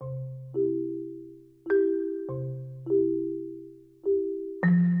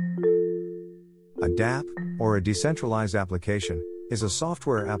A DApp, or a decentralized application, is a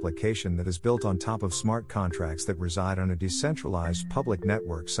software application that is built on top of smart contracts that reside on a decentralized public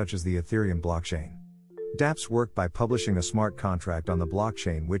network such as the Ethereum blockchain. Dapps work by publishing a smart contract on the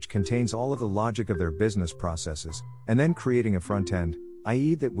blockchain which contains all of the logic of their business processes, and then creating a front end,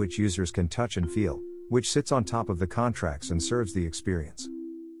 i.e., that which users can touch and feel, which sits on top of the contracts and serves the experience.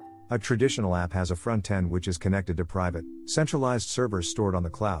 A traditional app has a front end which is connected to private, centralized servers stored on the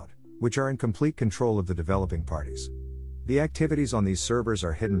cloud, which are in complete control of the developing parties. The activities on these servers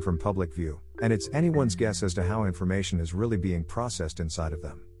are hidden from public view, and it's anyone's guess as to how information is really being processed inside of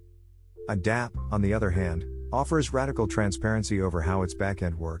them. A DApp, on the other hand, offers radical transparency over how its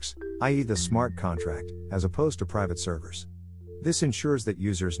backend works, i.e., the smart contract, as opposed to private servers. This ensures that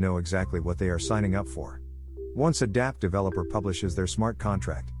users know exactly what they are signing up for. Once a DApp developer publishes their smart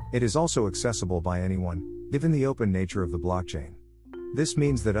contract, it is also accessible by anyone, given the open nature of the blockchain. This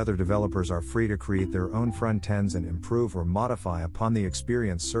means that other developers are free to create their own front ends and improve or modify upon the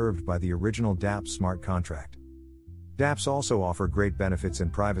experience served by the original DApp smart contract. Dapps also offer great benefits in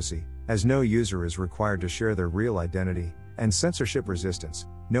privacy, as no user is required to share their real identity, and censorship resistance.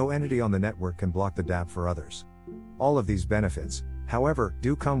 No entity on the network can block the Dapp for others. All of these benefits, however,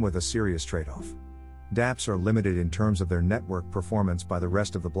 do come with a serious trade-off. Dapps are limited in terms of their network performance by the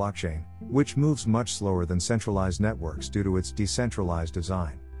rest of the blockchain, which moves much slower than centralized networks due to its decentralized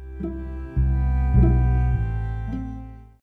design.